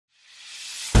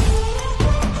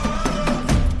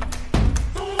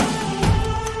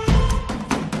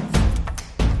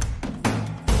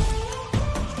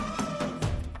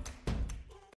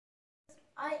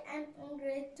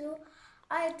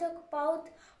I talk about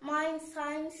my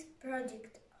science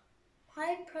project.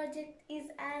 My project is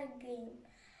a game.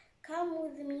 Come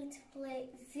with me to play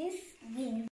this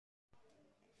game.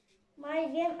 My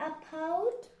game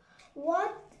about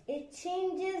what it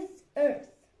changes Earth.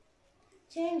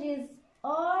 Changes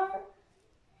are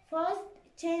fast,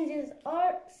 changes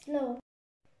are slow.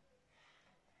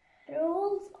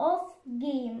 Rules of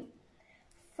game.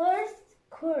 First,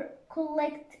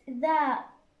 collect the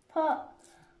parts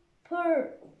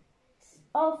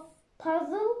of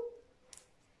puzzle.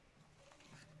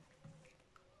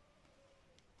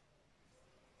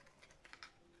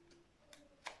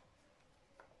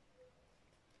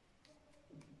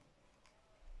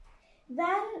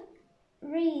 Then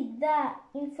read the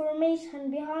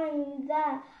information behind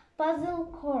the puzzle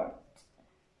card.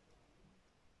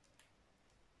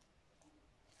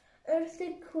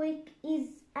 Earthquake is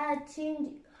a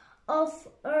change of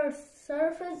Earth's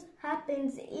surface,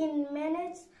 happens in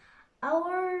minutes,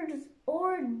 hours,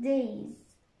 or days.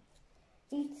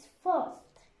 It's fast.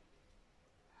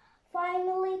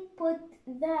 Finally, put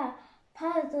the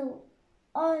puzzle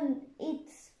on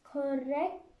its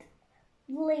correct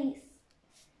place.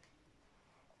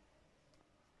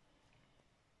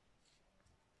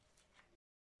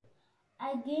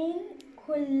 Again,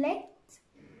 collect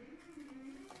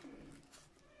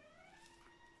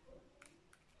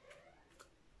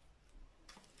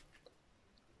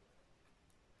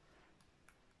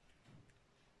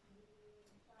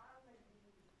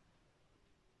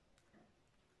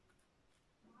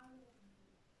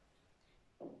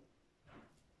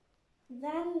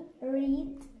then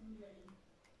read.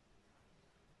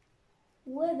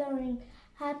 Weathering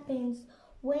happens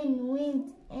when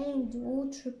wind and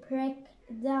water break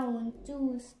down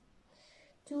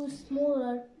to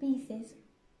smaller pieces.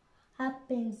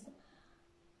 Happens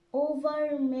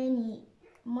over many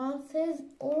months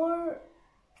or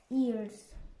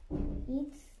years.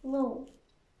 It's slow.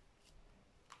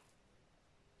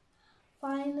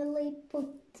 Finally, put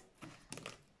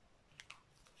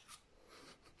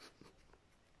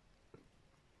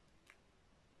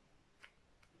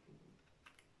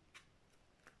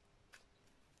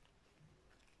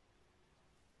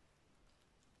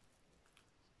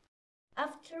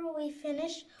after we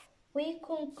finish, we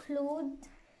conclude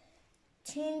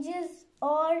changes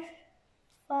are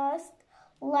fast,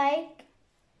 like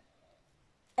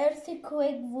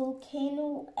earthquake,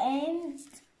 volcano, and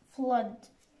flood.